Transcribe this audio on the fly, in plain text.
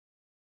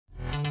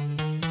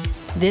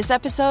This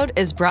episode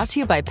is brought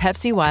to you by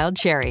Pepsi Wild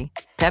Cherry.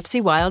 Pepsi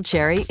Wild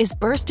Cherry is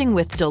bursting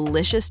with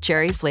delicious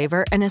cherry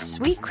flavor and a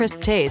sweet,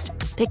 crisp taste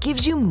that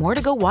gives you more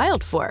to go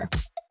wild for.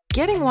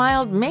 Getting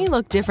wild may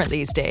look different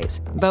these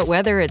days, but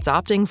whether it's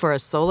opting for a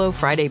solo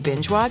Friday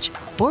binge watch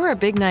or a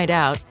big night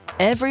out,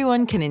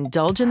 everyone can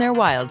indulge in their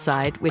wild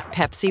side with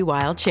Pepsi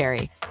Wild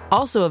Cherry.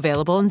 Also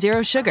available in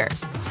Zero Sugar.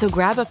 So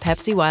grab a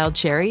Pepsi Wild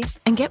Cherry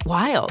and get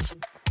wild.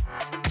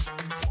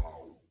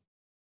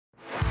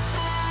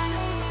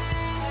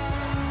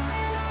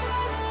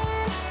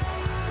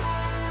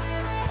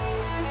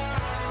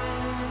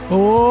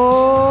 Oh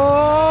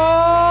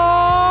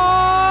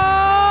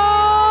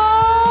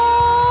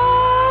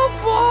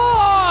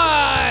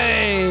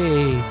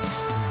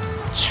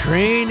boy!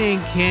 Training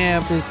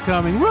camp is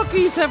coming.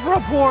 Rookies have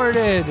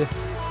reported.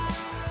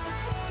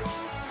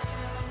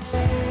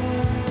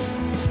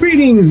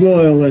 Greetings,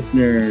 loyal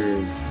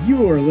listeners.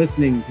 You are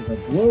listening to the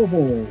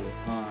Blowhole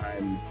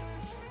on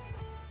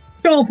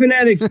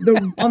Dolphinetics,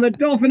 on the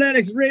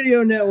Dolphinetics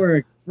Radio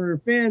Network for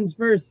Fans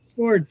First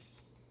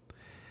Sports.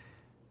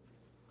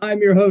 I'm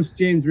your host,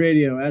 James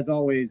Radio, as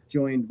always,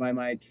 joined by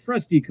my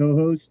trusty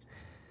co-host,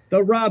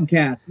 the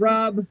Robcast.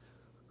 Rob,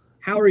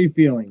 how are you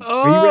feeling?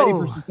 Are you ready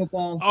for some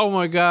football? Oh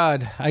my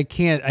God, I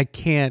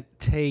can't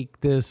take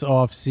this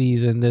off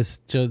season. This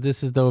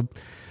is the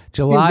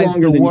July's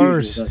the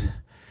worst. Usual,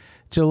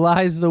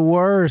 July's the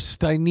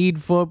worst. I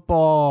need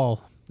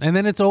football, and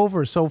then it's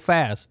over so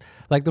fast.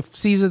 Like the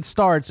season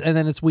starts, and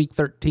then it's week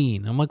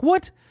 13. I'm like,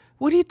 what?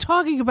 What are you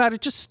talking about?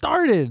 It just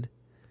started.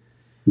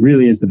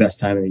 Really is the best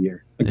time of the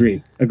year.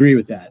 Agree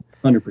with that.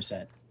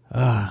 100%.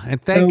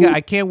 And thank God, I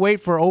can't wait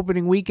for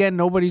opening weekend.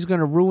 Nobody's going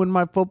to ruin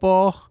my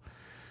football.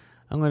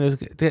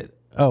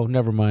 Oh,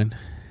 never mind.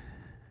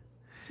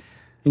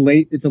 It's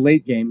a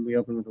late game. We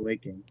open with a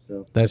late game,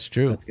 so that's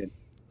true. That's good.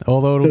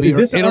 Although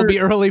it'll be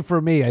early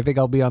for me. I think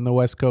I'll be on the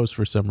West Coast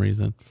for some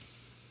reason.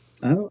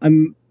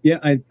 I'm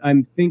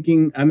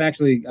thinking. I'm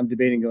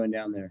debating going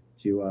down there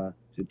to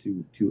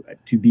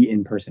be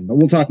in person, but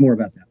we'll talk more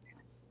about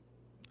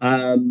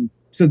that.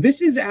 So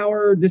this is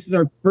our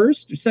second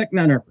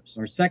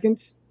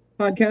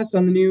podcast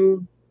on the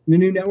new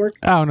network.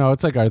 Oh no,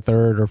 it's like our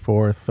third or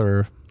fourth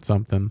or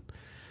something.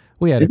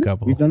 We had a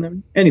couple. We've done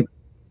that. Anyway,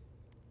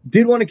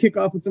 did want to kick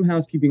off with some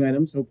housekeeping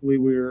items. Hopefully,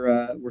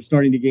 we're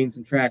starting to gain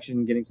some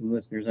traction, getting some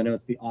listeners. I know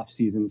it's the off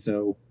season,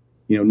 so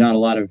not a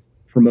lot of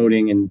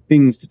promoting and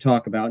things to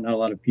talk about. Not a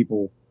lot of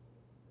people,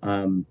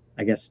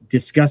 I guess,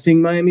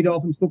 discussing Miami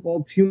Dolphins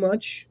football too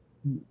much,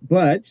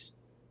 but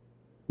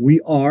we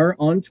are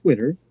on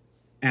Twitter.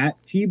 At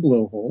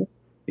 @TBlowhole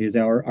is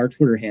our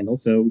Twitter handle,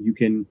 so you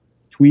can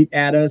tweet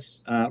at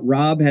us.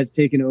 Rob has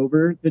taken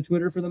over the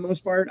Twitter for the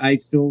most part. I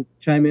still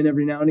chime in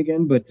every now and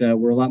again, but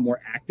we're a lot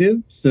more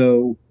active.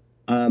 So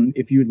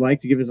if you would like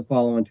to give us a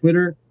follow on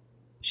Twitter,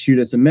 shoot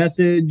us a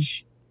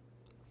message,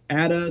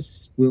 add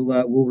us.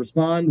 We'll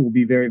respond. We'll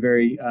be very,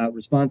 very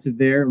responsive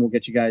there, and we'll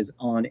get you guys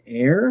on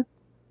air.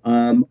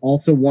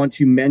 Also want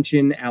to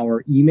mention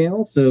our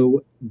email,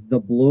 so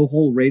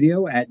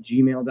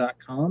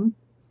theblowholeradio@gmail.com.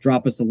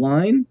 Drop us a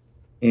line,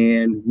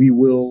 and we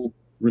will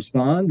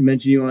respond,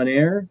 mention you on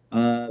air.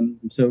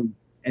 So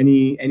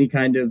any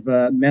kind of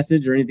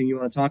message or anything you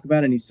want to talk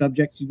about, any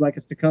subjects you'd like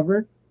us to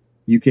cover,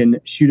 you can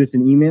shoot us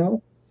an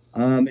email.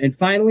 And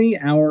finally,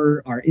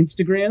 our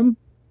Instagram,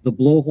 the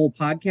Blowhole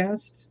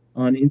Podcast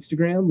on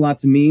Instagram.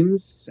 Lots of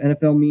memes,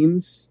 NFL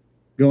memes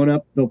going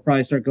up. They'll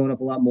probably start going up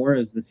a lot more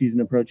as the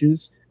season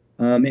approaches.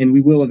 And we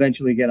will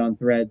eventually get on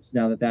Threads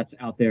now that that's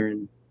out there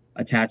and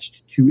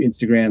attached to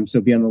Instagram,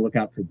 so be on the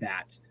lookout for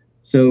that.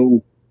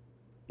 So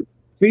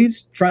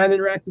please try and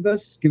interact with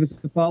us. Give us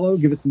a follow,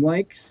 give us some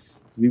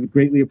likes. We would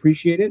greatly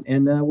appreciate it,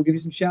 and we'll give you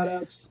some shout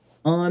outs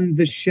on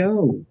the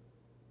show.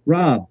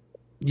 Rob.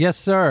 Yes,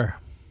 sir.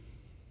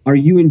 Are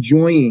you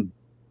enjoying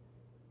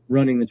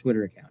running the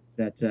Twitter account?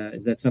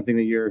 Is that something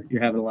that you're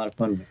having a lot of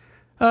fun with?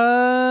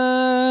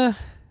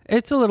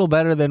 It's a little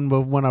better than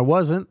when I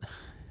wasn't.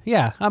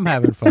 Yeah, I'm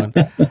having fun.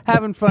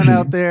 Having fun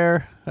out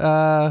there.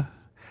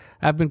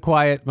 I've been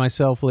quiet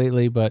myself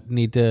lately, but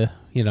need to,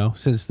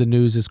 since the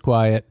news is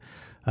quiet.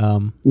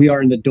 We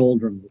are in the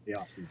doldrums of the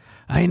offseason.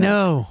 I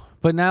know,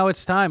 but now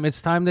it's time. It's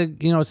time to,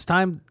 it's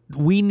time.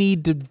 We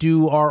need to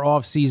do our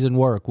off-season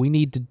work. We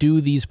need to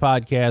do these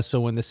podcasts so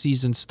when the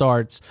season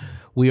starts,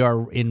 we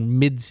are in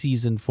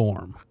mid-season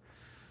form.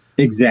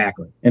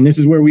 Exactly. And this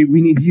is where we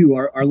need you,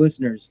 our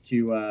listeners,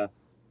 to,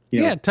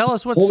 tell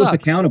us what hold sucks. us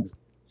accountable.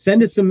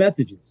 Send us some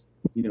messages,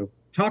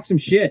 talk some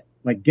shit,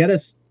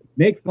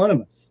 make fun of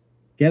us.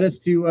 Get us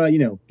to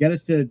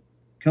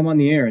come on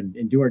the air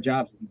and do our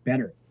jobs and be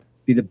better,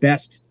 be the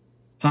best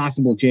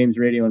possible James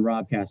Radio and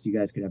Robcast you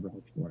guys could ever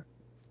hope for.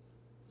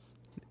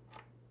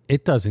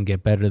 It doesn't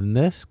get better than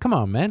this. Come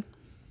on, man.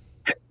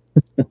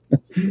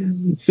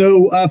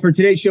 So for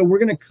today's show, we're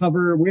going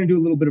to do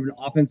a little bit of an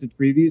offensive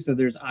preview. So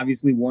there's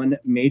obviously one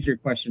major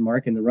question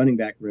mark in the running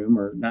back room,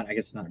 or not, I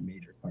guess it's not a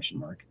major question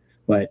mark,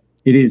 but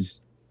it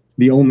is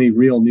the only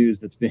real news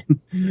that's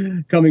been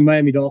coming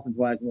Miami Dolphins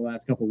wise in the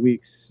last couple of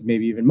weeks,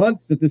 maybe even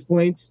months at this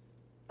point.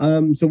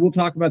 So we'll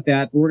talk about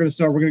that. But we're going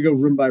to go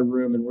room by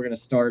room, and we're going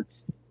to start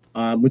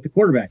with the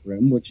quarterback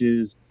room, which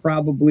is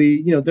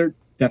probably, there are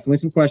definitely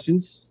some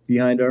questions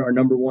behind our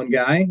number one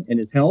guy and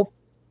his health,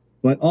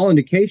 but all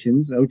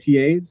indications,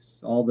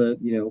 OTAs, all the,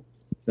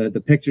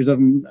 the pictures of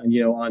him,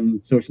 on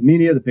social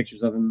media, the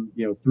pictures of him,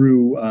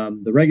 through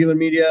the regular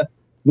media,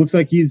 looks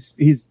like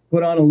he's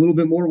put on a little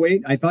bit more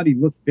weight. I thought he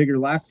looked bigger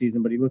last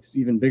season, but he looks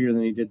even bigger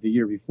than he did the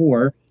year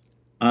before.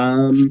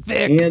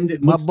 Thick.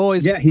 And My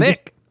boy's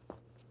thick.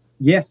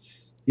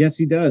 Yes,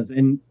 he does.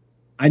 And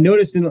I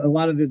noticed in a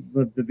lot of the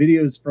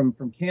videos from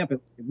camp,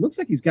 it looks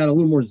like he's got a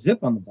little more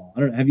zip on the ball. I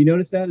don't know. Have you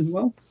noticed that as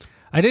well?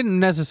 I didn't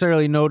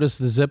necessarily notice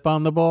the zip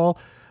on the ball.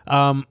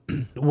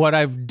 What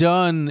I've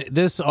done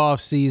this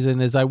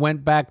offseason is I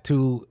went back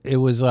to, it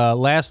was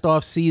last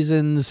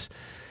offseason's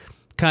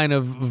kind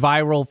of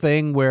viral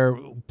thing where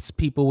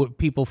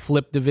people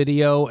flip the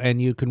video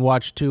and you can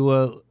watch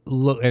Tua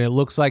look, and it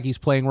looks like he's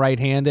playing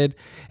right-handed.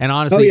 And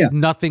honestly,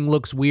 nothing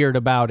looks weird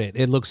about it.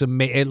 It looks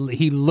amazing.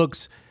 He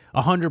looks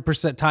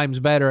 100% times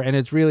better, and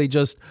it's really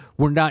just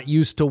we're not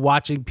used to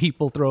watching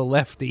people throw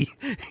lefty.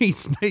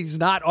 He's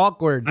not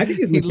awkward. I think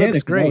his mechanics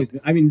looks great.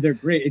 They're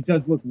great. It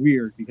does look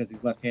weird because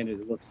he's left-handed.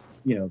 It looks,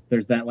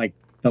 there's that like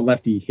the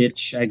lefty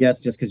hitch, I guess,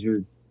 just because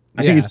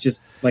I think it's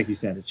just like you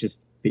said, it's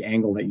just the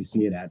angle that you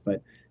see it at.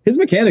 But his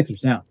mechanics are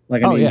sound.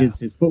 Like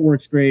his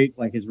footwork's great.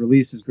 Like his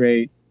release is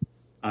great.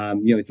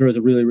 He throws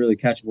a really, really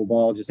catchable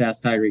ball. Just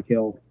ask Tyreek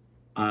Hill.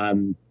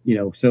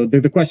 So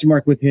the question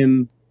mark with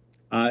him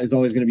is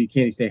always going to be,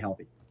 can he stay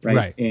healthy,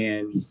 right?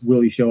 And will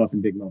he show up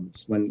in big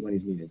moments when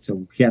he's needed?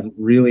 So he hasn't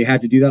really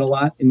had to do that a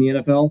lot in the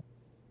NFL.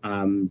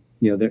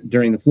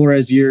 During the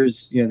Flores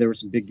years, there were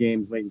some big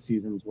games late in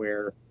seasons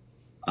where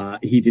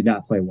he did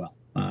not play well.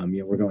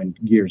 We're going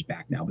years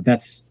back now, but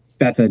that's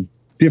a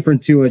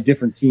different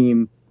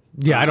team.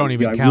 Yeah, I don't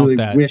even count really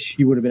that. I wish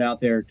he would have been out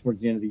there towards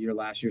the end of the year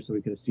last year so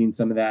we could have seen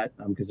some of that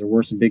because there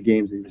were some big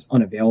games that he was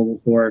unavailable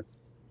for.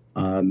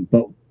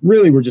 But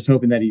really, we're just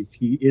hoping that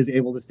he is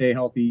able to stay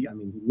healthy. I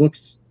mean, he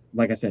looks,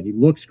 like I said, he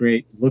looks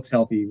great, looks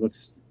healthy,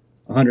 looks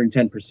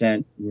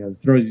 110%. The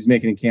throws he's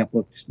making in camp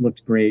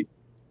looked great.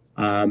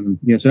 So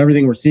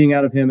everything we're seeing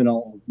out of him and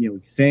all, he's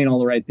saying all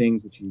the right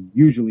things, which he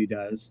usually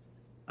does.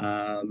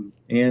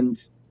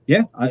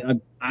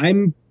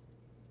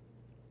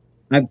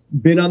 I've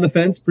been on the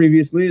fence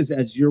previously,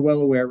 as you're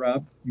well aware,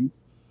 Rob.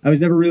 I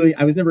was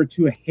never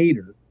too a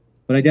hater,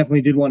 but I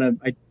definitely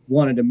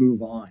wanted to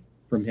move on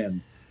from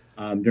him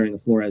during the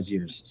Flores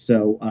years.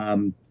 So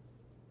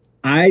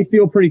I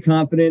feel pretty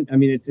confident. I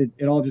mean,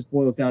 it all just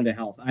boils down to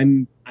health.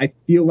 I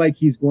feel like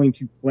he's going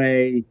to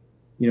play,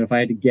 if I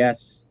had to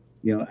guess,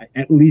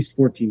 at least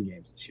 14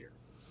 games this year.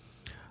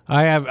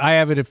 I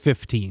have it at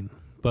 15,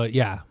 but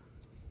yeah.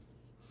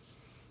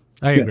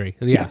 I agree.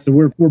 Yeah. So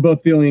we're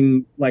both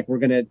feeling like we're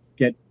going to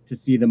get to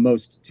see the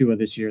most Tua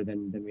this year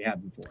than we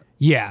have before.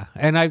 Yeah.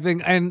 And I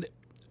think,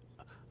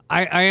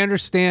 I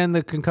understand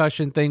the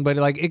concussion thing, but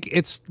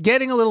it's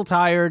getting a little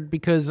tired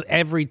because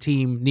every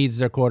team needs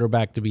their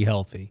quarterback to be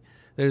healthy.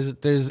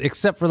 There's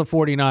except for the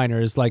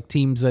 49ers, like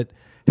teams that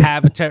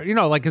have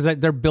because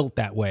they're built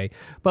that way.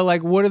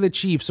 But what are the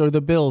Chiefs or the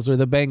Bills or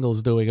the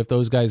Bengals doing if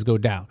those guys go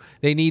down?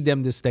 They need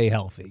them to stay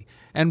healthy.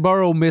 And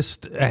Burrow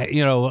missed,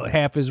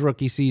 half his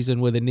rookie season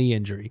with a knee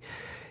injury.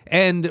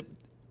 And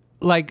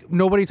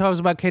nobody talks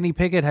about Kenny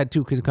Pickett had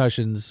 2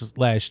 concussions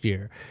last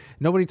year.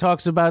 Nobody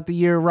talks about the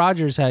year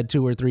Rodgers had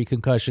 2 or 3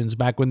 concussions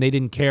back when they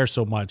didn't care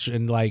so much.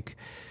 And that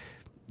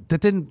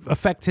didn't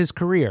affect his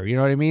career. You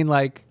know what I mean?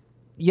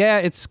 Yeah,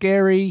 it's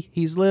scary.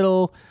 He's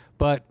little,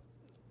 but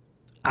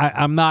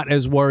I'm not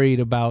as worried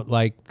about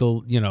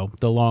the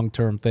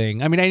long-term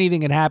thing. I mean,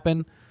 anything can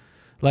happen.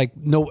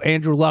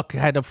 Andrew Luck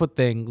had a foot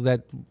thing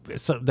that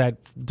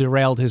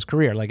derailed his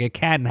career. It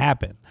can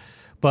happen,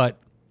 but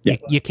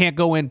you can't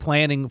go in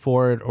planning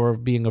for it or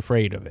being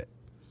afraid of it.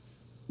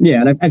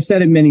 Yeah, and I've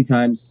said it many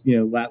times,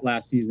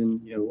 last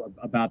season,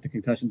 about the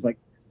concussions.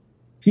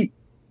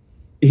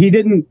 He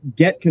didn't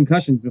get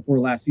concussions before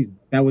last season.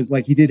 That was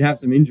he did have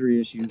some injury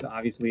issues,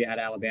 obviously, at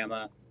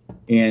Alabama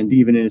and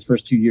even in his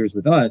first 2 years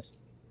with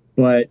us.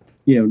 But,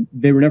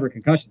 they were never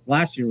concussions.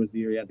 Last year was the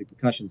year he had the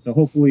concussion. So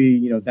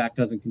hopefully, that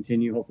doesn't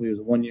continue. Hopefully it was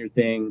a 1-year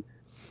thing,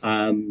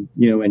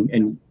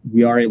 and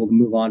we are able to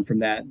move on from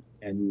that.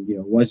 And,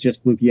 it was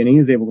just fluky, and he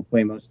was able to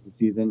play most of the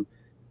season.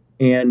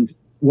 And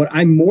what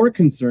I'm more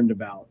concerned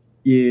about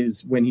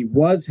is when he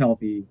was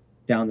healthy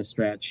down the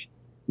stretch,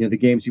 the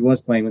games he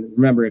was playing.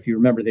 If you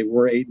remember, they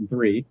were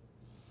 8-3.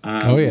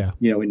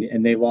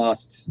 And they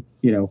lost,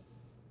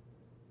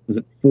 was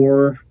it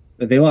 4?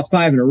 They lost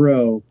 5 in a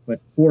row,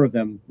 but 4 of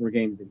them were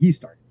games that he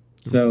started.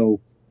 So,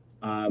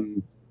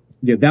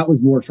 that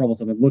was more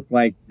troublesome. It looked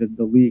like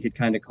the league had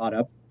kind of caught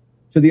up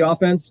to the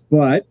offense,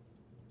 but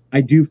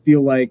I do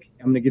feel like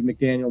I'm going to give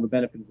McDaniel the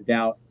benefit of the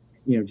doubt,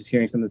 just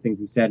hearing some of the things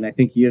he said. And I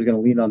think he is going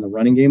to lean on the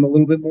running game a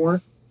little bit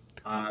more.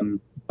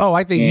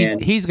 I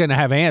think he's going to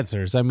have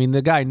answers. I mean,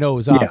 the guy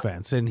knows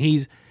offense, and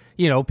he's,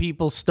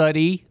 people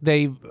study.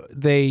 They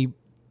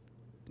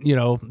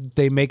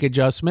they make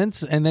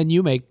adjustments, and then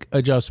you make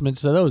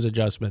adjustments to those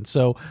adjustments.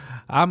 So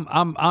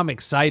I'm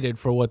excited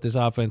for what this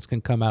offense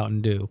can come out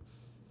and do.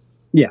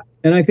 Yeah,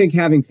 and I think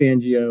having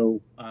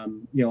Fangio,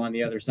 on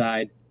the other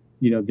side,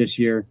 this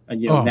year,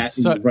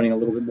 running a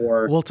little bit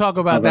more. We'll talk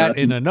about that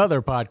in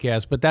another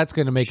podcast, but that's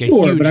going to make a huge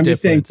difference. But I'm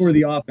just saying for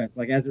the offense,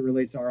 like as it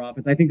relates to our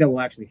offense, I think that will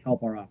actually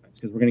help our offense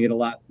because we're going to get a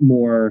lot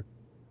more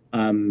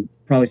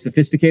probably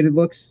sophisticated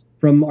looks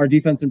from our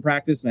defense in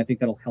practice, and I think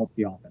that'll help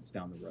the offense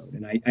down the road.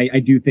 And I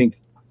do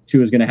think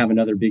Tua is going to have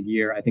another big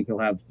year. I think he'll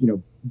have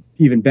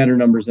even better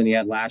numbers than he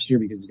had last year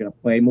because he's going to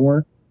play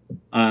more.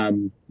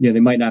 They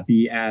might not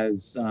be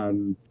as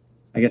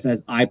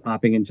as eye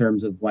popping in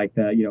terms of like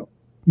the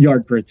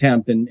yard per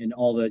attempt and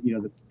all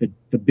the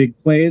the big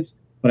plays,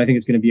 but I think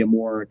it's going to be a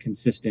more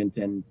consistent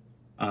and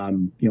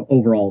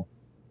overall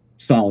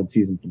solid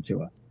season from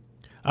Tua.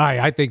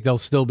 I think they'll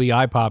still be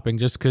eye popping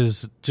just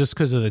because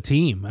of the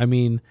team. I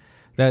mean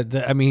I just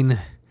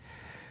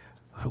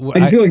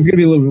feel like it's going to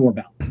be a little bit more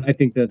balanced. I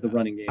think that the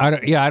running game.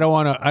 I don't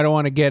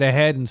want to get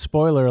ahead and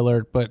spoiler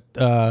alert, but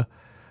I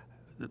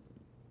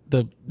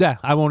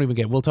won't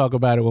even we'll talk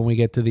about it when we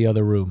get to the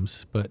other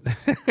rooms, but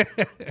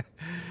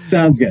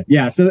sounds good.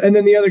 Yeah. So, and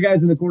then the other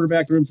guys in the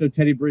quarterback room. So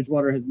Teddy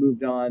Bridgewater has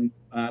moved on.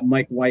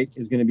 Mike White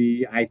is going to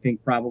be, I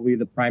think, probably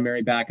the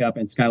primary backup,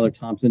 and Skylar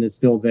Thompson is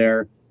still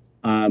there.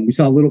 We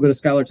saw a little bit of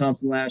Skylar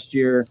Thompson last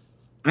year.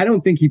 I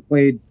don't think he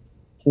played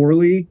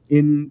poorly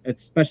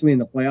especially in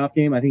the playoff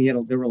game. I think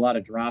there were a lot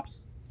of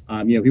drops.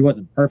 He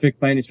wasn't perfect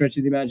by any stretch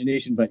of the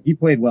imagination, but he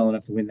played well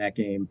enough to win that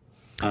game.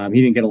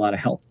 He didn't get a lot of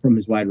help from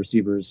his wide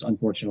receivers.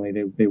 Unfortunately,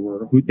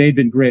 they'd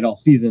been great all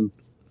season.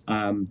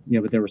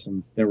 But there were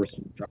some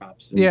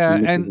drops.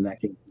 And in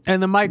that game.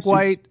 And the Mike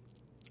White,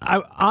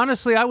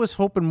 I was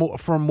hoping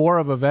for more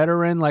of a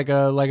veteran, like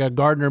a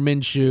Gardner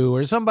Minshew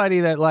or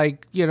somebody that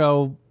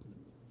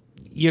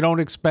you don't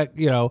expect,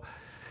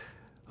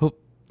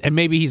 and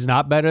maybe he's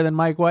not better than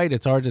Mike White.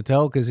 It's hard to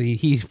tell because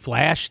he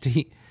flashed.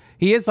 He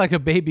is like a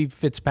baby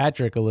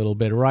Fitzpatrick a little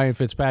bit. Ryan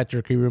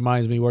Fitzpatrick, he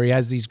reminds me, where he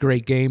has these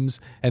great games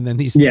and then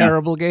these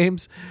terrible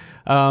games.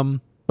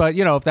 But,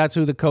 if that's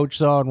who the coach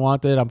saw and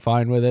wanted, I'm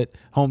fine with it.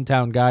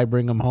 Hometown guy,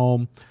 bring him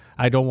home.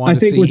 I don't want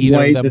to see either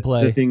White, of them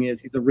play. The thing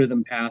is, he's a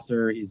rhythm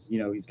passer. He's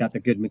got the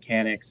good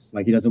mechanics.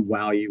 Like, he doesn't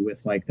wow you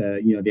with like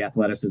the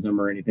athleticism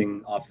or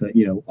anything off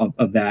the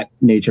of that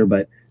nature.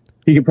 But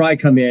he can probably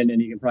come in and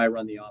he can probably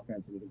run the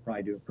offense and he can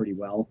probably do it pretty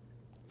well.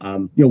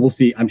 We'll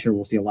see. I'm sure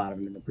we'll see a lot of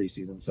him in the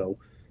preseason. So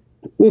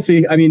we'll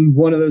see. I mean,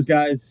 one of those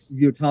guys,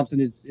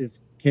 Thompson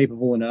is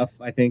capable enough.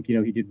 I think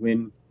he did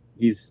win.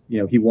 He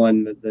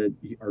won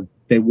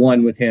they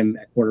won with him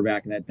at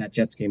quarterback in that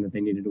Jets game that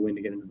they needed to win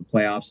to get into the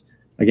playoffs.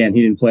 Again,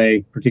 he didn't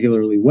play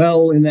particularly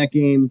well in that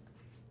game,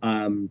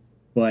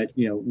 but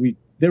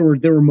there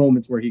were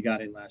moments where he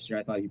got in last year.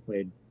 I thought he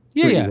played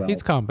well.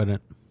 He's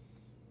competent.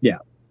 Yeah.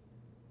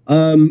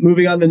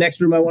 Moving on, the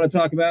next room I want to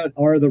talk about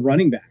are the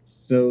running backs.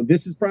 So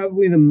this is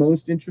probably the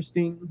most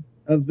interesting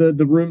of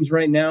the rooms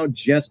right now,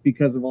 just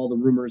because of all the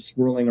rumors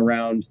swirling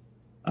around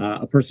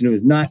a person who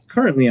is not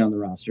currently on the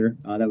roster.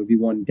 That would be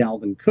one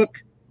Dalvin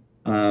Cook,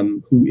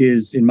 who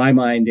is, in my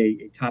mind,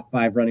 a top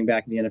 5 running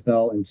back in the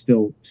NFL and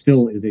still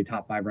is a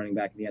top 5 running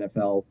back in the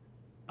NFL.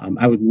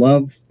 I would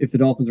love if the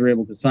Dolphins are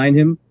able to sign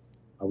him.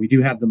 We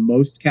do have the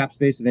most cap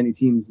space of any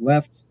teams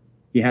left.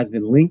 He has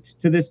been linked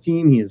to this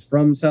team. He is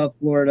from South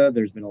Florida.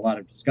 There's been a lot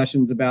of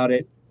discussions about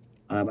it.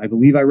 I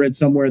believe I read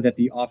somewhere that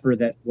the offer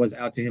that was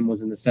out to him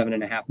was in the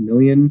 $7.5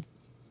 million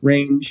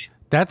range.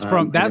 That's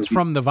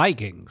from the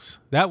Vikings.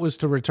 That was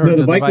to return to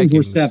the Vikings.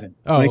 Were 7.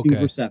 Oh, Vikings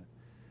okay. were 7.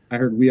 I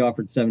heard we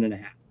offered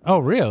 7.5. Oh,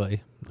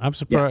 really? I'm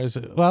surprised.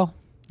 Yeah. Well,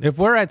 if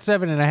we're at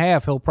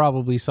 7.5, he'll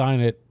probably sign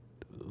it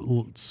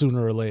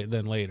sooner or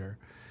than later.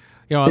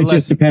 It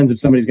just depends if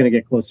somebody's going to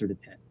get closer to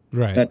 10.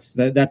 Right. That's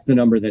the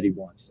number that he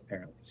wants,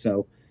 apparently.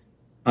 So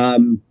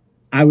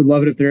I would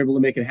love it if they're able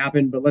to make it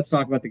happen. But let's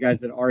talk about the guys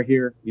that are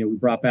here. We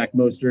brought back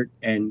Mostert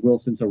and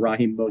Wilson. So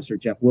Raheem Mostert,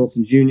 Jeff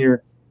Wilson Jr.,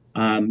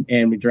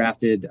 and we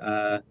drafted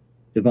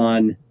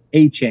Devon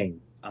Achane.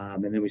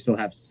 And then we still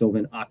have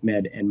Sylvan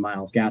Ahmed and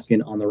Myles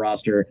Gaskin on the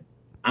roster.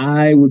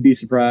 I would be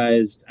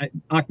surprised.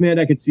 Ahmed,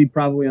 I could see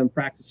probably on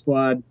practice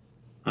squad.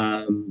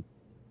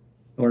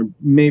 Or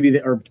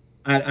maybe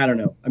I don't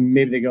know.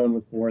 Maybe they go in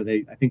with 4.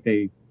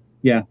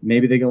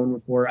 Maybe they go in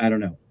with 4. I don't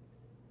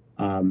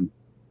know.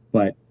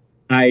 But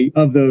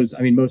of those,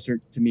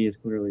 Mostert to me is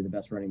clearly the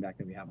best running back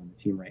that we have on the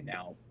team right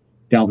now.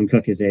 Dalvin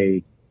Cook is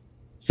a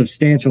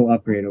substantial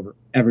upgrade over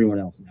everyone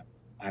else in that,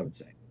 I would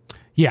say.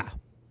 Yeah,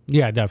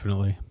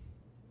 definitely.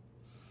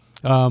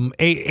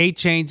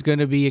 Chain's going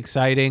to be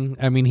exciting.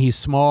 He's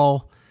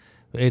small.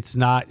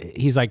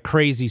 He's like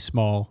crazy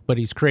small, but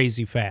he's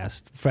crazy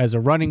fast. As a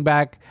running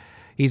back,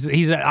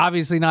 he's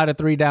obviously not a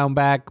 3-down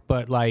back,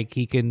 but like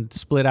he can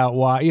split out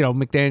wide.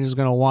 McDaniel's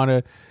going to want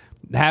to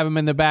have him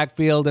in the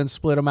backfield and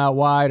split him out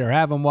wide, or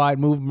have him wide,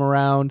 move him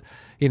around.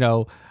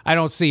 I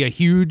don't see a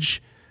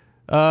huge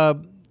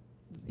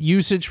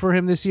usage for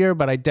him this year,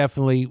 but I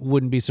definitely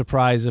wouldn't be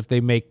surprised if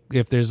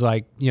there's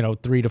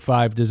 3 to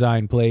 5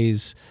 design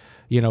plays,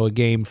 a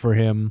game for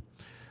him,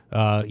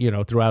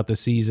 throughout the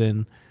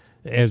season.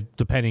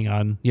 Depending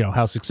on,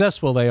 how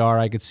successful they are,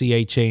 I could see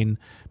A-Chain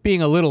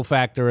being a little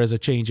factor as a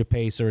change of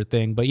pace or a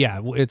thing. But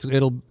yeah,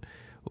 it'll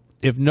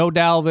if no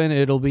Dalvin,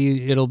 it'll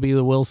be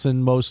the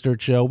Wilson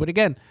Mostert show. But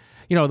again,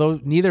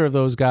 neither of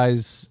those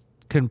guys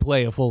can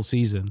play a full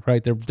season,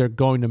 right? They're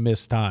going to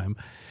miss time.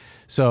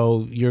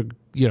 So you're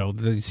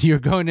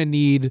going to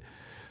need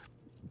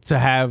to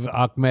have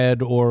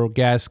Ahmed or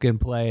Gaskin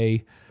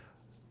play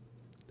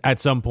at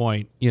some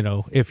point,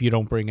 if you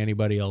don't bring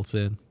anybody else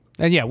in.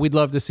 And yeah, we'd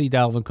love to see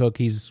Dalvin Cook.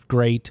 He's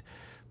great,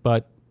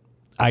 but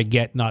I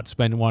get not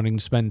wanting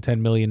to spend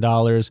 $10 million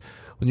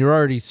when you're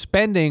already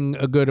spending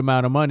a good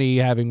amount of money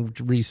having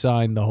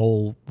re-signed the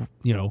whole,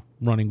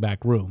 running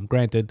back room.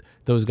 Granted,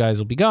 those guys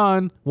will be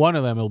gone. One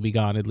of them will be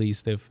gone at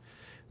least if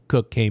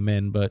Cook came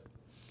in, but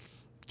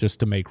just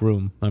to make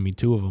room. I mean,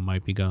 two of them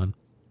might be gone.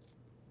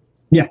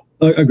 Yeah,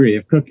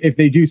 agree. If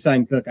they do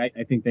sign Cook, I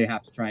think they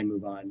have to try and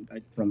move on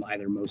from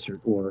either Mostert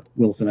or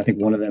Wilson. I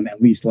think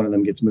at least one of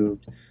them gets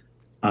moved.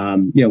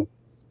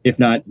 If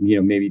not,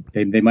 maybe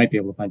they might be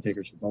able to find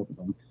takers for both of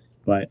them.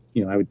 But,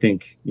 I would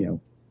think,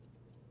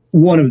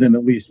 one of them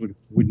at least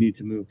would need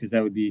to move, because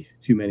that would be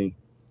too many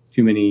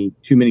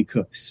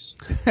cooks,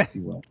 if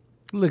you will.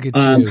 Look at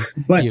you,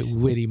 but, you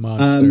witty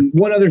monster.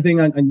 One other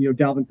thing on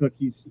Dalvin Cook,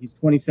 he's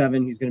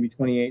 27. He's going to be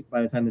 28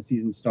 by the time the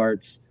season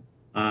starts.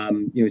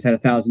 He's had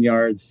 1,000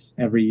 yards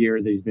every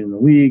year that he's been in the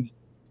league.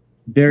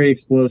 Very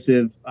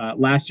explosive.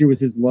 Last year was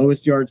his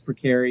lowest yards per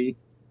carry.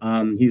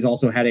 He's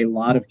also had a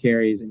lot of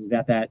carries, and he's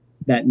at that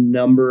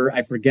number.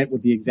 I forget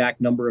what the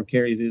exact number of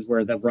carries is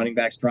where the running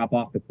backs drop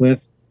off the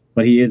cliff,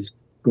 but he is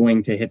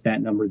going to hit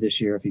that number this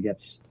year if he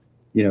gets,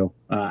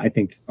 I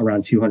think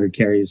around 200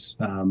 carries,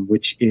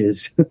 which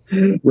is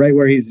right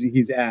where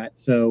he's at.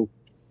 So,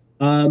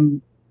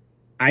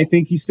 I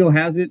think he still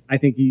has it. I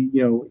think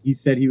he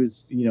said he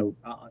was,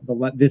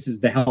 this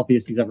is the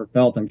healthiest he's ever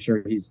felt. I'm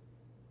sure he's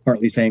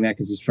partly saying that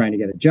because he's trying to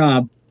get a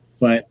job.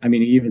 But, I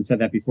mean, he even said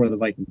that before the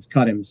Vikings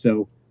cut him.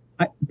 So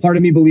part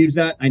of me believes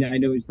that. I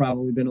know he's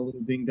probably been a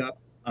little dinged up.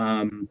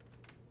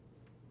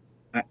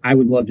 I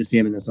would love to see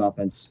him in this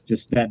offense.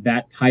 Just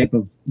that type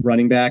of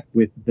running back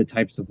with the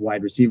types of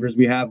wide receivers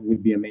we have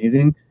would be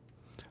amazing.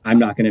 I'm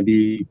not going to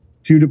be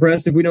too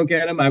depressed if we don't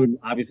get him. I would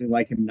obviously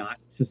like him not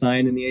to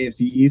sign in the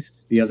AFC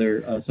East.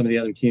 Some of the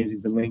other teams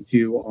he's been linked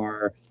to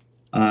are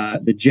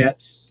the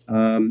Jets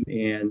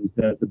and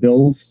the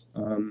Bills.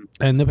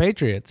 And the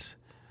Patriots.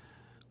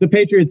 The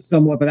Patriots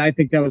somewhat, but I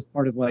think that was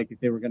part of if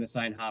they were going to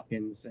sign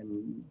Hopkins,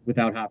 and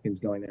without Hopkins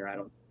going there, I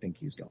don't think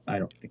he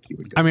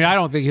would go. I mean, I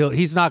don't think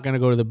he's not going to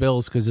go to the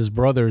Bills because his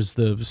brother's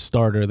the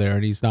starter there,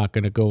 and he's not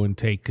going to go and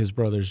take his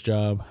brother's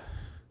job.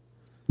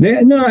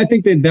 I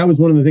think that was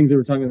one of the things they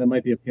were talking about that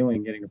might be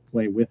appealing, getting to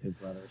play with his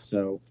brother.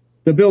 So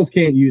the Bills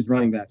can't use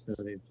running backs, so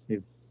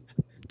they've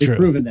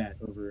proven that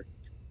over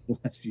the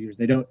last few years.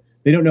 They don't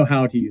know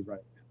how to use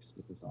running backs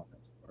with this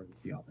offense or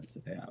with the offense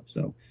that they have.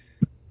 So,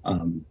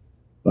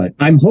 but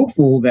I'm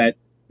hopeful that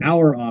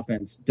our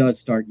offense does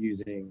start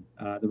using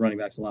the running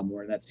backs a lot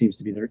more. And that seems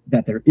to be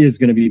that there is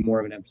going to be more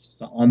of an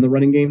emphasis on the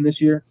running game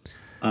this year.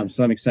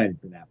 So I'm excited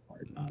for that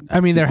part. I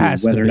mean, there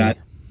has whether to be. Or not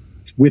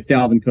with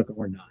Dalvin Cook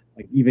or not.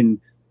 Even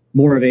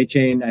more of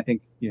A-Chain, I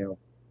think,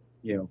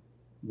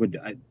 would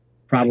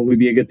probably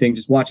be a good thing.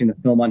 Just watching the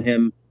film on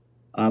him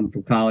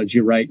from college,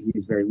 you're right.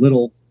 He's very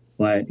little,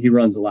 but he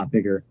runs a lot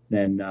bigger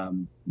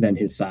than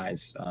his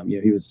size.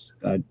 He was,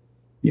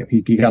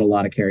 he got a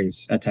lot of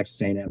carries at Texas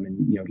A&M,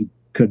 and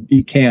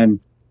he can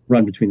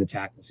run between the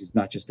tackles. He's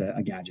not just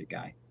a gadget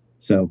guy.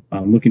 So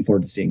I'm looking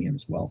forward to seeing him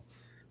as well.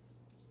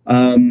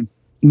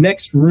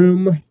 Next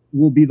room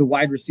will be the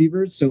wide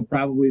receivers. So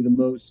probably the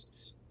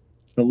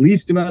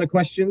least amount of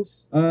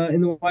questions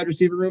in the wide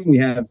receiver room. We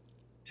have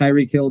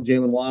Tyreek Hill,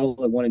 Jalen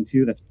Waddle at 1 and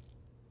 2. That's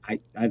I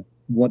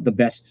want the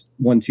best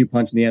 1-2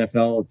 punch in the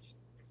NFL. It's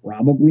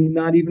probably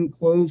not even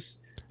close.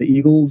 The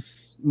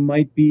Eagles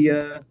might be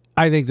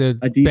I think the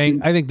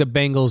decent. I think the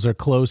Bengals are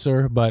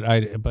closer, but I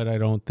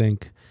don't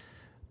think.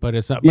 But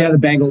it's not. Yeah, the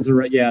Bengals are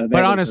right. Yeah,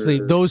 but honestly,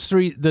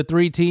 the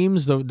three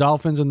teams, the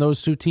Dolphins and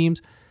those two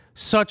teams,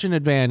 such an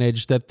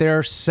advantage that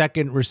their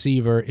second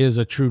receiver is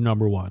a true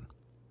number one,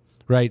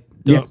 right?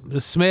 Yes.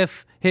 The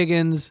Smith,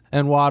 Higgins,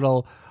 and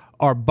Waddle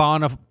are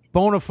bona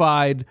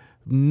fide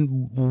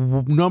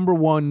number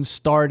one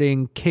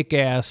starting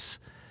kick-ass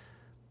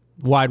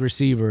wide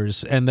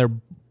receivers, and their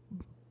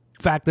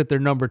fact that they're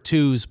number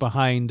twos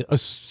behind a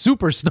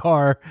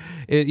superstar,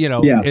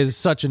 is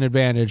such an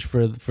advantage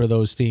for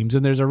those teams.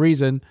 And there's a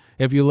reason,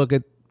 if you look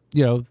at,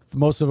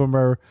 most of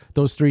them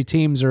those three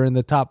teams are in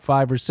the top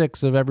 5 or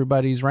 6 of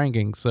everybody's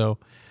rankings. So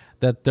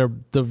that the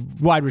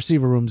wide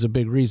receiver room's a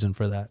big reason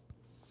for that.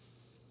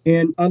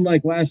 And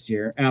unlike last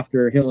year,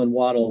 after Hill and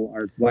Waddle,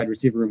 our wide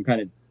receiver room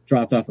kind of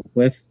dropped off a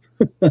cliff.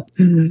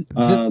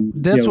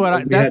 This is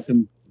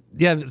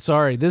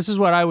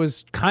what I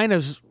was kind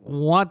of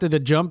wanted to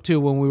jump to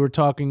when we were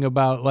talking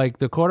about like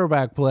the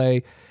quarterback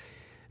play.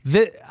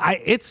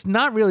 It's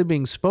not really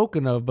being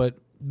spoken of, but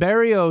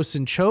Berrios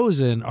and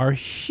Chosen are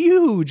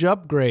huge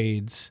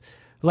upgrades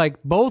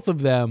like both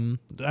of them.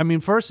 I mean,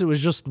 first it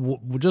was just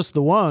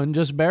the one,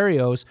 just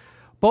Berrios.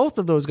 Both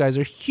of those guys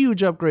are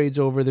huge upgrades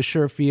over the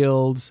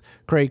Sherfields,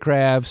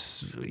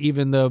 Craycrafts,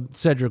 even the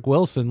Cedric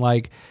Wilson.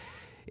 Like,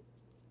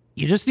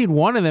 you just need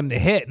one of them to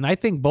hit, and I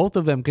think both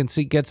of them can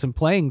get some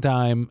playing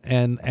time.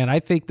 And I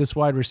think this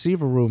wide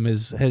receiver room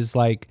has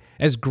like,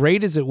 as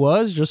great as it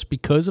was just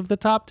because of the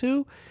top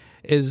two,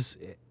 is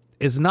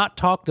not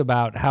talked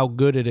about how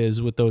good it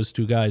is with those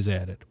two guys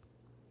added.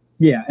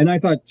 Yeah, and I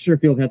thought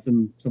Sherfield had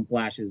some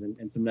flashes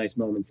and some nice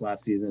moments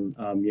last season.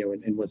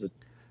 And was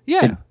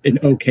an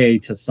okay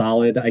to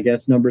solid, I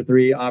guess, number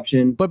 3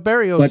 option. But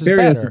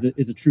Berrios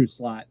is a true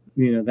slot.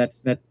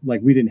 That's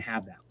like we didn't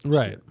have that.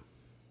 Right.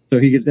 So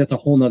that's a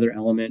whole nother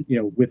element,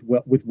 with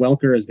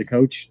Welker as the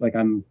coach. Like,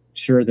 I'm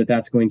sure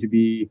that's going to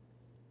be,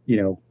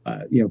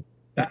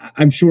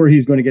 I'm sure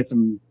he's going to get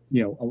some,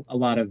 a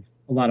lot of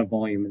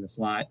volume in the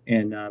slot.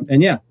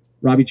 And yeah,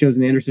 Robbie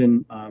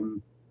Chosen-Anderson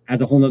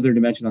adds a whole nother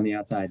dimension on the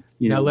outside.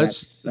 Now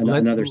let's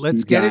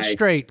get it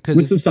straight, because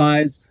with some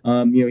size,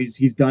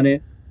 he's done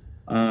it.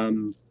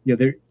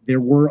 There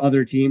were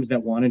other teams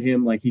that wanted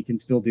him. Like, he can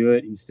still do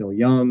it. He's still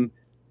young.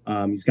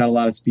 He's got a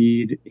lot of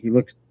speed. He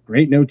looks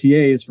great in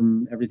OTAs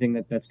from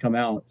everything that's come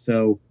out.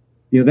 So,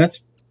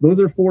 those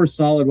are 4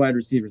 solid wide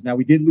receivers. Now,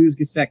 we did lose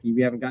Gesicki.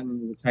 We haven't gotten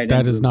into the tight end.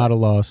 That is not a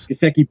loss.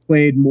 Gesicki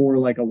played more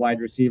like a wide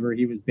receiver.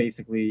 He was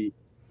basically,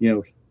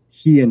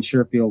 he and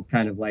Sherfield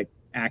kind of like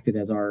acted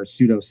as our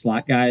pseudo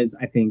slot guys.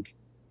 I think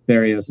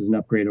Berrios is an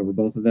upgrade over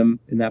both of them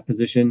in that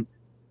position.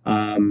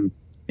 And,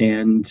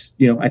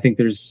 I think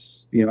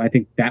I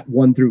think that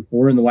 1 through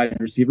 4 in the wide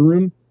receiver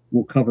room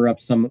will cover up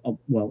a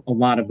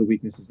lot of the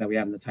weaknesses that we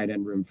have in the tight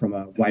end room from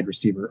a wide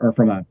receiver, or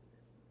from a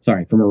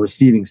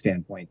receiving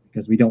standpoint,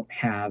 because we don't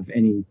have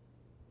any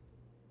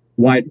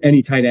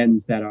tight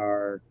ends that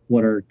are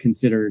what are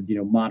considered,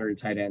 modern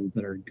tight ends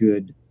that are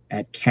good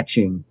at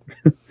catching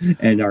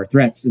and are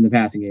threats in the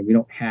passing game. We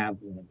don't have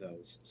one of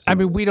those. So. I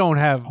mean, we don't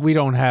have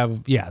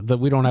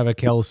a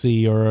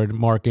Kelsey or a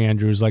Mark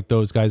Andrews like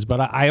those guys, but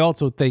I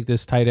also think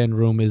this tight end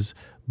room is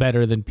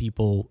better than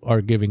people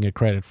are giving it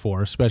credit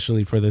for,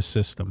 especially for this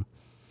system.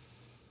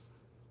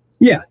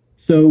 Yeah.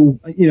 So,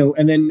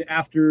 and then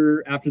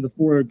after the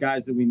 4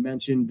 guys that we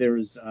mentioned, there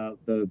was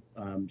the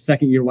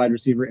second-year wide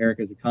receiver, Eric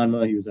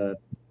Ezekanma. He was a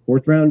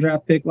 4th-round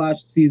draft pick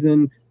last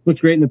season.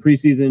 Looked great in the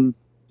preseason.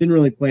 Didn't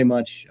really play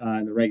much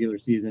in the regular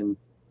season.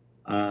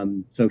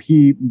 So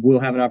he will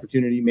have an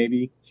opportunity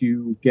maybe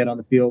to get on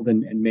the field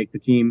and make the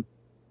team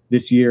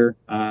this year.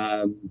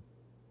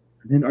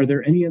 And then, are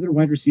there any other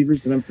wide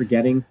receivers that I'm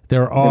forgetting?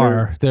 There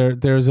are.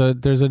 There's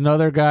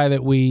another guy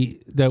that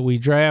we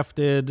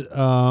drafted.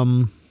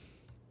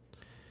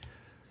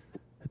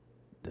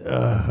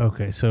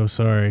 Okay, so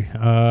sorry.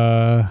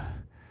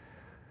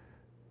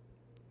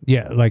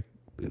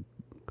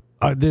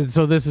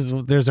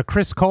 There's a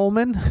Chris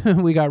Coleman.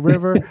 We got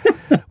River.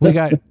 We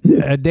got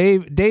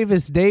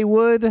Davis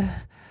Daywood,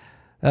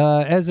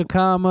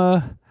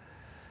 Ezekanma.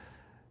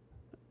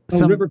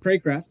 River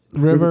Craycraft.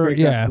 River,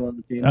 yeah.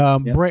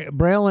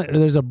 Braylon,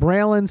 there's a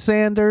Braylon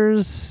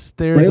Sanders.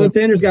 Braylon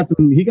Sanders got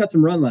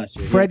some run last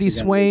year. Freddie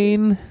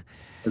Swain.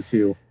 Or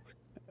 2.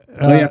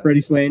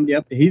 Freddie Swain.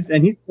 Yep, he's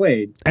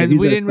played. So and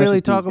we didn't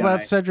really talk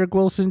about Cedric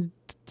Wilson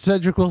Jr.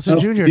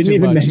 Didn't too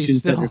even much. Mention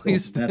Cedric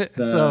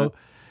Wilson.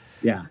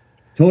 Yeah,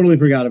 totally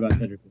forgot about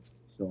Cedric Wilson.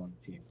 Still on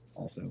the team,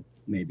 also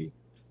maybe.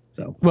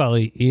 So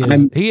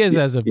he is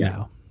as of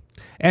now.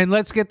 And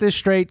let's get this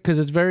straight, because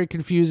it's very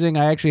confusing.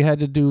 I actually I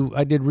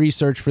did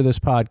research for this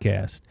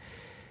podcast.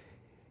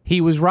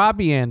 He was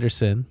Robbie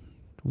Anderson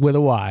with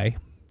a Y,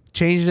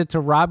 changed it to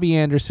Robbie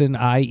Anderson,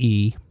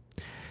 IE,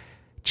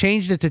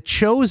 changed it to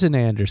Chosen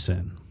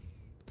Anderson,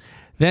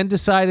 then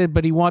decided,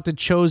 but he wanted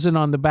Chosen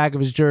on the back of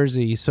his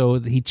jersey, so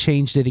he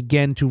changed it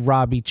again to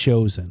Robbie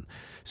Chosen.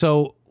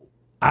 So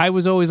I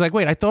was always like,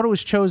 wait, I thought it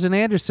was Chosen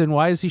Anderson.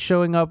 Why is he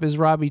showing up as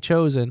Robbie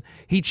Chosen?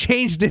 He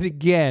changed it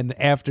again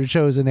after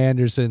Chosen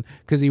Anderson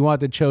because he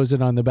wanted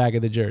Chosen on the back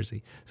of the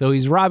jersey. So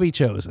he's Robbie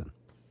Chosen.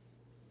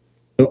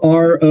 So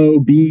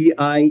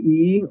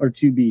ROBIE or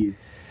 2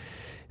 B's?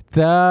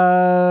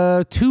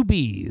 The 2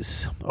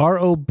 B's.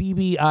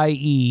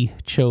 ROBBIE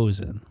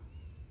Chosen.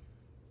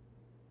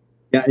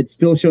 Yeah, it's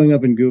still showing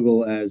up in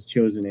Google as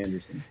Chosen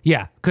Anderson.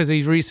 Yeah, because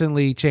he's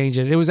recently changed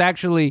it. It was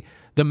actually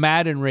the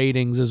Madden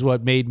ratings is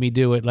what made me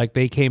do it. Like,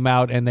 they came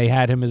out and they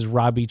had him as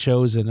Robbie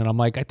Chosen, and I'm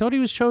like, I thought he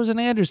was Chosen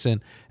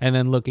Anderson. And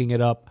then looking it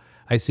up,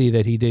 I see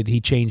that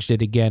he changed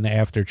it again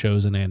after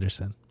Chosen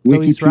Anderson. So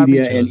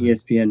Wikipedia and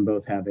ESPN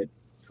both have it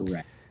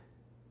correct.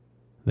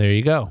 There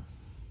you go.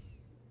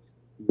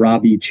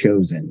 Robbie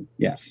Chosen.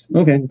 Yes.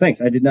 Okay. Well,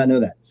 thanks. I did not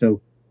know that.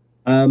 So,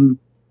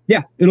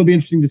 yeah, it'll be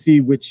interesting to see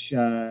which,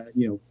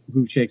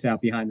 who shakes out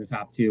behind the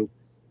top 2.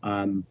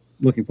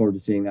 Looking forward to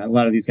seeing that. A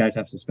lot of these guys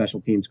have some special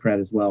teams cred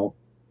as well.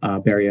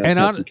 Berrios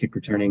has some kick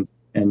returning,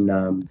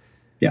 and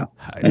Yeah,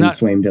 and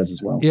Swaim does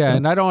as well. Yeah, so.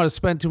 and I don't want to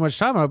spend too much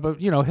time on it, but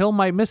Hill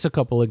might miss a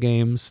couple of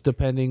games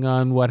depending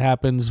on what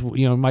happens.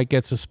 Might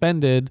get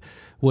suspended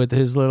with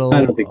his little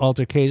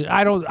altercation.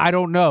 I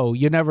don't know.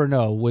 You never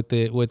know with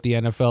the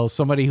NFL.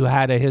 Somebody who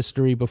had a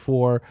history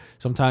before,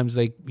 sometimes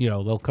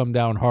they'll come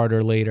down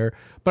harder later.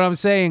 But I'm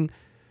saying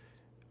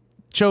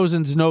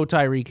Chosen's no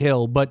Tyreek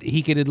Hill, but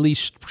he could at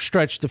least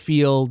stretch the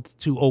field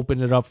to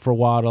open it up for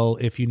Waddle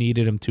if you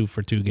needed him to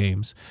for 2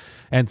 games,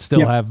 and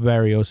still have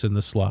Barrios in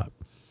the slot.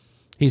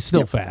 He's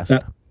still fast.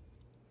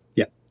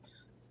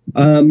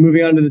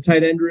 Moving on to the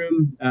tight end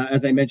room.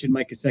 As I mentioned,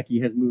 Mike Gesicki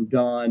has moved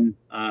on,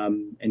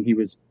 and he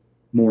was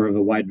more of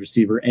a wide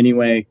receiver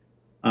anyway.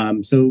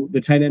 So the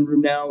tight end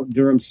room now,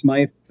 Durham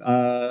Smythe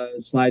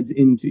slides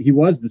into. He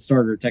was the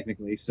starter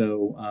technically,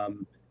 so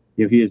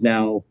he is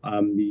now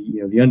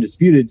the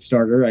undisputed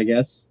starter, I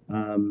guess.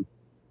 And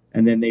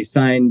then they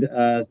signed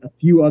a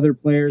few other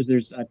players.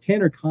 There's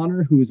Tanner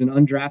Connor, who is an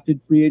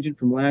undrafted free agent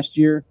from last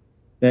year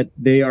that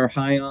they are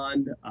high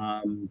on.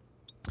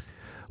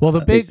 Well, the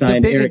big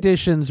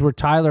additions were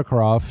Tyler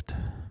Croft.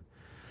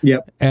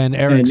 Yep. And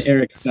Eric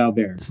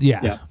Saubert. Yeah.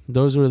 Yep.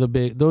 Those were the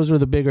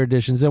bigger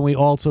additions. Then we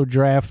also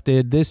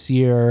drafted this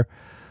year.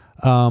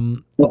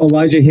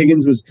 Elijah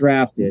Higgins was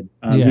drafted.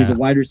 He's a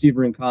wide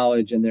receiver in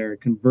college, and they're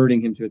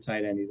converting him to a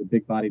tight end. He's a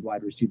big-bodied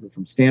wide receiver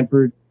from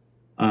Stanford.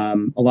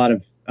 A lot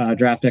of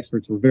draft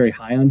experts were very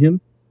high on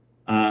him.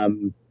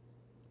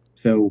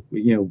 So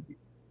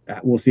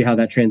we'll see how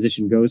that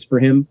transition goes for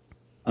him,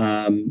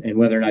 and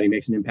whether or not he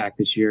makes an impact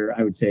this year.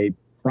 I would say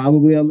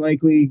probably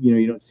unlikely.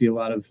 You don't see a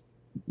lot of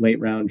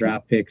late-round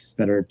draft picks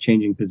that are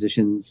changing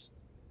positions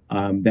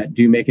that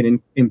do make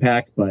an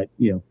impact, but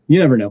you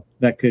never know.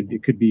 It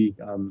could be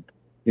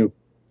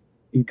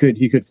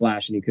he could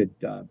flash, and he could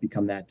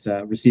become that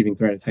receiving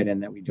threat at tight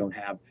end that we don't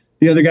have.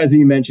 The other guys that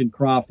you mentioned,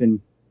 Croft and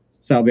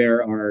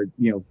Saubert, are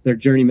they're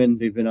journeymen.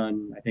 They've been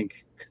on, I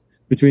think,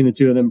 between the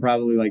two of them,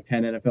 probably like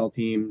 10 NFL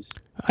teams.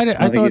 I don't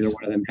think either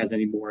one of them has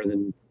any more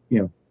than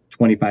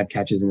 25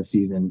 catches in a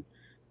season.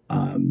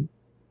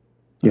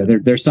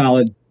 They're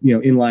solid,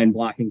 inline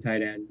blocking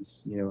tight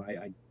ends.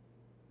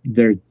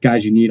 They're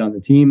guys you need on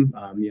the team.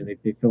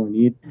 They fill a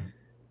need.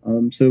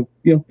 So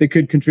they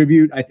could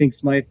contribute. I think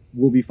Smythe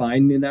will be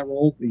fine in that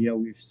role.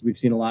 We've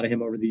seen a lot of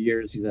him over the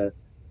years. He's a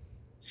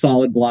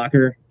solid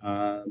blocker,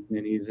 and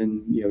he's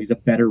a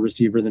better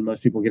receiver than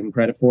most people give him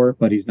credit for.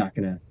 But he's not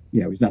gonna,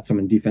 he's not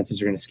someone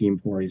defenses are gonna scheme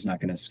for. He's not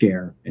gonna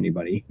scare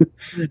anybody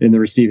in the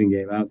receiving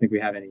game. I don't think we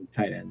have any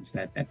tight ends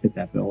that fit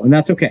that bill, and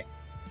that's okay.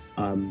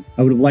 I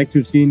would have liked to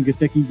have seen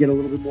Gesicki get a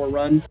little bit more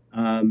run,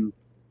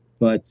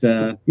 but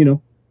it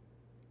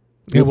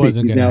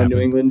wasn't. He's now in New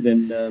England,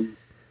 and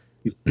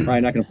he's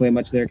probably not going to play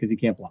much there because he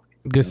can't block.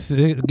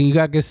 You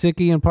got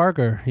Gesicki and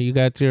Parker. You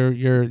got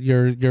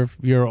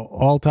your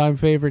all-time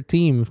favorite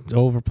team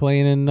over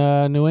playing in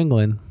New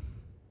England.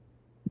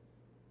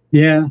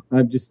 Yeah,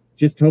 I'm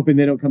just hoping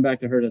they don't come back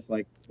to hurt us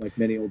like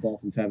many old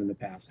Dolphins have in the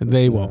past. But,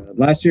 they won't.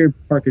 Last year,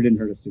 Parker didn't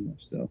hurt us too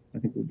much, so I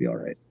think we'll be all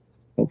right.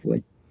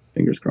 Hopefully,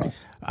 fingers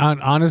crossed.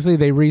 Honestly,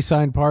 they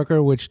re-signed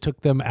Parker, which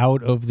took them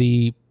out of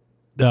the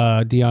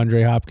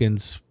DeAndre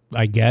Hopkins,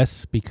 I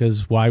guess,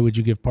 because why would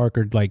you give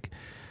Parker like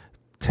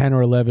 10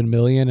 or 11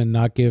 million and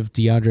not give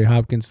DeAndre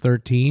Hopkins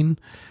 13?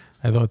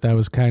 I thought that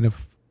was kind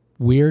of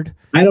weird.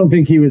 I don't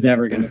think he was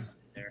ever going to sign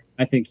there.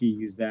 I think he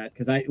used that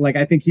because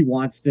I think he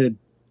wants to.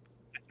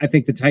 I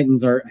think the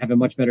Titans have a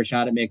much better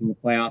shot at making the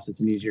playoffs.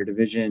 It's an easier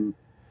division.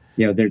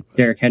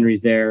 Derrick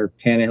Henry's there.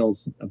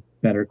 Tannehill's a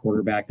better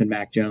quarterback than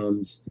Mac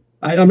Jones.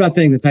 I'm not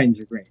saying the Titans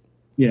are great,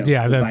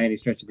 by any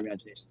stretch of the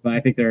imagination, but I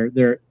think they're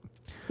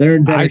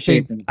in better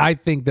shape. I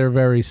think they're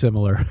very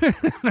similar. I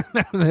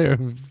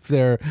think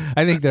they're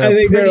a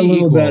little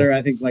equal. better.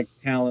 I think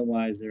talent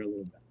wise, they're a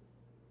little better,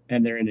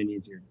 and they're in an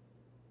easier.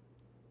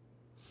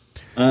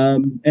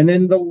 And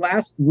then the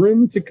last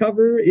room to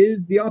cover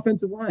is the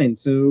offensive line.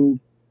 So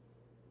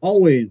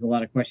always a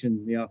lot of questions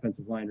in the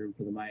offensive line room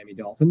for the Miami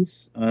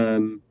Dolphins.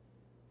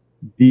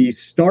 The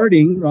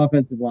starting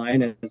offensive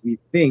line, as we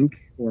think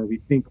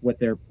what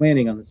they're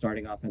planning on the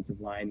starting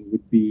offensive line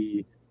would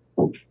be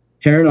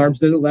Terran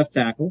Armstead at left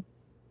tackle,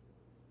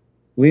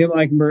 Liam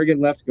Eichenberg at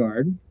left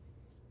guard,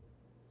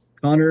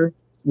 Connor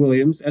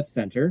Williams at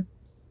center,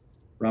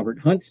 Robert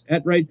Hunt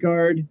at right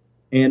guard,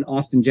 and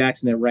Austin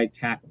Jackson at right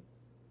tackle.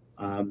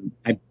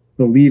 I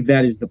believe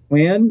that is the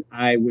plan.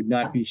 I would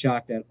not be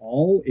shocked at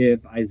all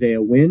if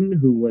Isaiah Wynn,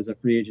 who was a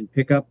free agent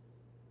pickup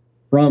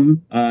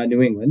from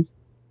New England,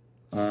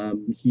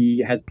 he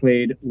has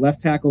played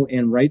left tackle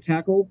and right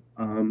tackle.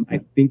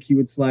 I think he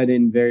would slide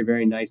in very,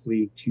 very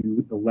nicely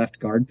to the left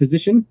guard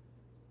position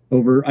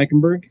over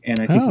Eichenberg, and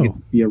I think he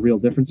could be a real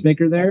difference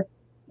maker there.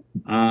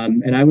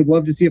 And I would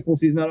love to see a full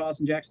season out of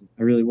Austin Jackson.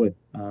 I really would.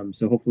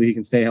 So hopefully he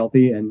can stay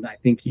healthy, and I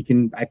think he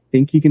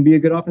can be a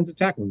good offensive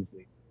tackle in this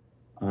league.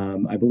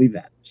 I believe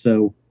that.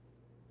 So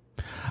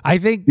I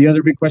think the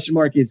other big question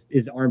mark is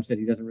Armstead.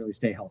 He doesn't really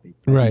stay healthy.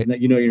 Right.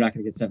 You're not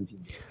going to get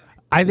 17.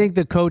 I think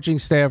the coaching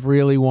staff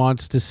really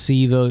wants to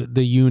see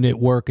the unit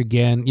work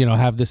again,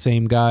 have the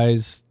same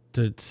guys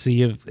to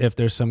see if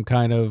there's some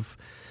kind of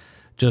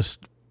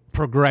just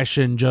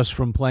progression just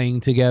from playing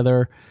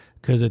together,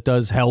 because it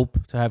does help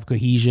to have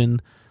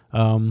cohesion.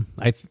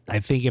 I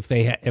think if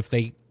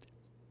the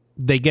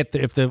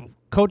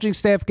coaching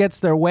staff gets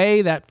their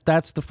way,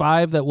 that's the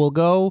 5 that will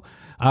go.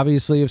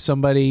 Obviously, if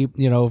somebody,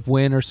 if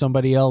Wynn or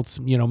somebody else,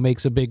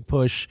 makes a big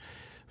push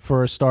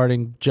for a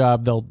starting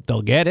job,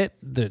 they'll get it.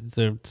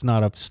 It's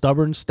not a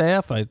stubborn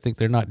staff. I think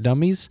they're not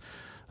dummies.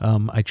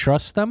 I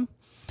trust them.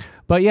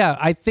 But yeah,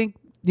 I think,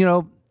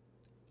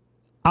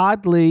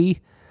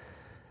 oddly,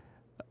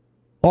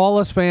 all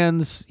us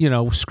fans,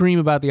 scream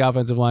about the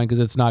offensive line because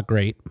it's not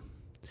great.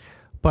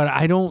 But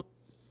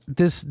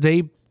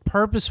they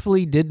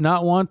purposefully did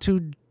not want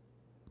to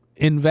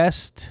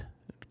invest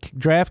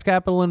draft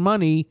capital and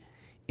money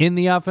in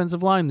the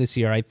offensive line this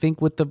year. I think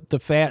with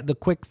the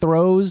quick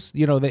throws,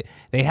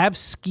 they have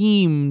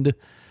schemed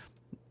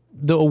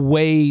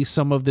away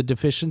some of the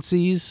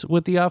deficiencies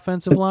with the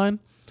offensive line.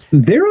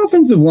 Their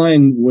offensive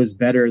line was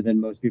better than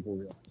most people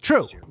realized.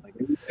 True. Like,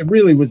 it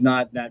really was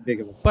not that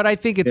big of a. But I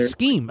think it's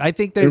scheme. I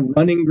think their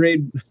running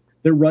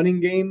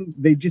game,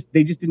 they just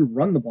didn't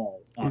run the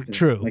ball often.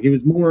 True. Like, it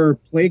was more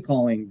play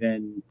calling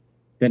than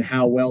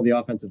how well the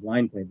offensive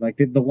line played. Like,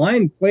 the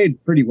line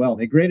played pretty well.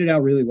 They graded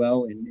out really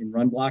well in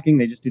run blocking.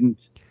 They just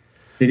didn't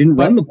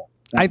run the ball.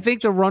 I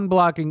think the run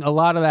blocking, a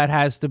lot of that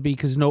has to be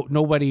because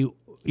nobody.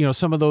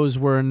 Some of those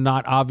were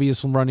not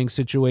obvious running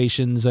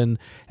situations, and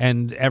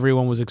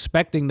everyone was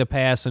expecting the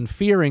pass and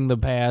fearing the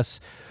pass.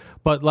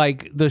 But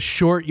like the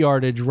short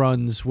yardage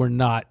runs were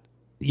not,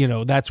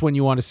 that's when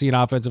you want to see an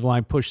offensive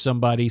line push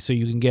somebody so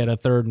you can get a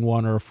 3rd and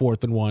 1 or a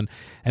 4th and 1.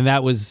 And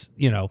that was,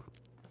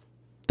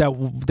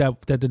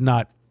 that did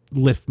not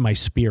lift my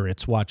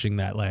spirits watching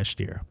that last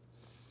year.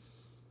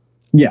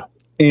 Yeah.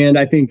 And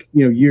I think,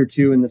 year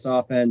 2 in this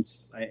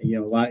offense,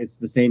 it's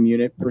the same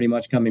unit pretty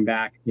much coming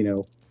back,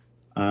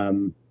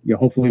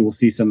 hopefully we'll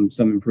see some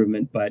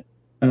improvement, but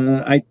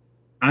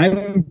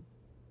I'm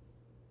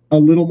a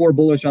little more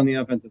bullish on the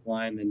offensive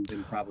line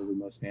than probably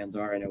most fans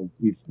are. I know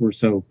we're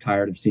so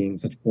tired of seeing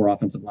such poor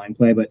offensive line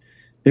play, but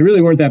they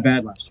really weren't that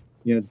bad last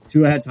year.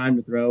 Tua had time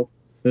to throw.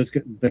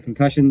 The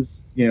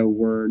concussions,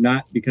 were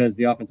not because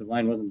the offensive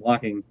line wasn't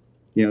blocking.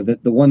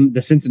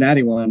 The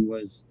Cincinnati one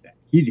was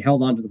he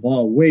held onto the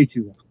ball way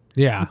too long.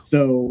 Yeah.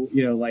 So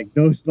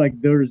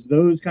there's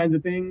those kinds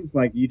of things.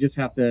 Like you just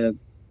hope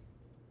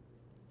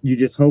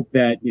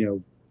that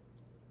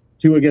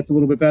Tua gets a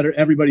little bit better.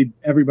 Everybody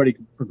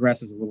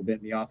progresses a little bit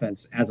in the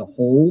offense as a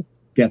whole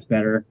gets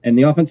better. And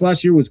the offense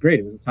last year was great.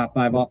 It was a top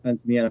 5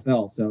 offense in the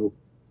NFL. So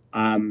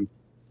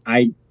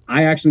I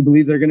actually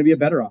believe they're going to be a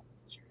better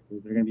offense this year.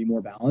 They're going to be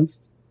more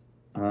balanced.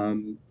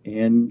 And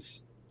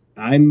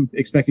I'm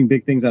expecting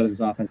big things out of this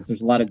offense.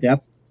 There's a lot of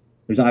depth.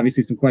 There's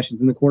obviously some questions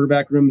in the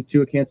quarterback room if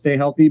Tua can't stay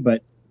healthy,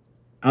 but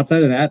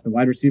outside of that, the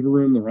wide receiver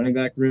room, the running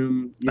back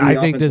room, I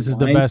think this is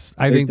the best.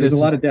 I think there's a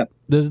lot of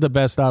depth. This is the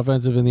best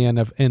offensive in the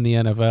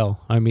NFL.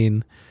 I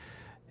mean,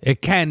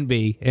 it can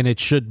be and it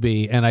should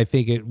be, and I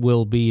think it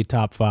will be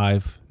top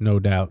 5, no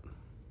doubt.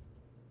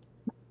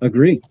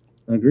 Agree.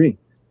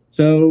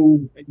 So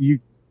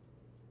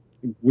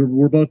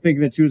we're both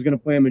thinking that Tua is going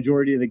to play a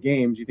majority of the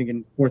games. You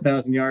thinking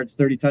 4,000 yards,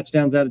 30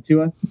 touchdowns out of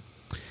Tua?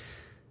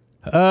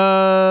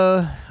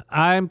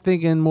 I'm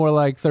thinking more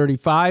like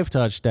 35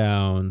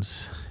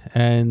 touchdowns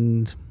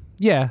and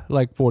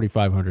like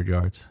 4,500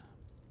 yards.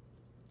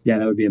 Yeah,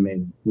 that would be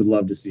amazing. Would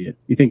love to see it.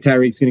 You think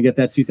Tyreek's going to get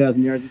that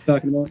 2,000 yards he's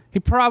talking about? He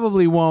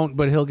probably won't,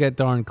 but he'll get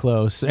darn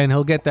close, and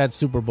he'll get that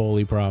Super Bowl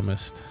he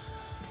promised.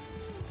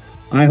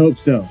 I hope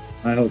so.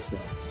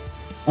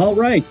 All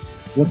right.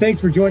 Well,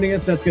 thanks for joining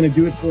us. That's going to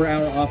do it for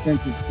our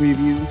offensive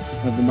preview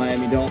of the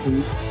Miami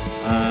Dolphins.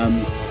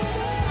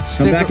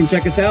 Come back and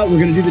check us out. We're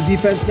going to do the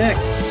defense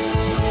next.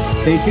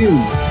 Stay tuned.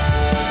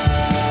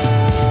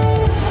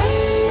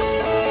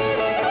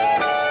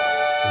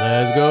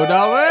 Let's go,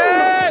 Dolphins!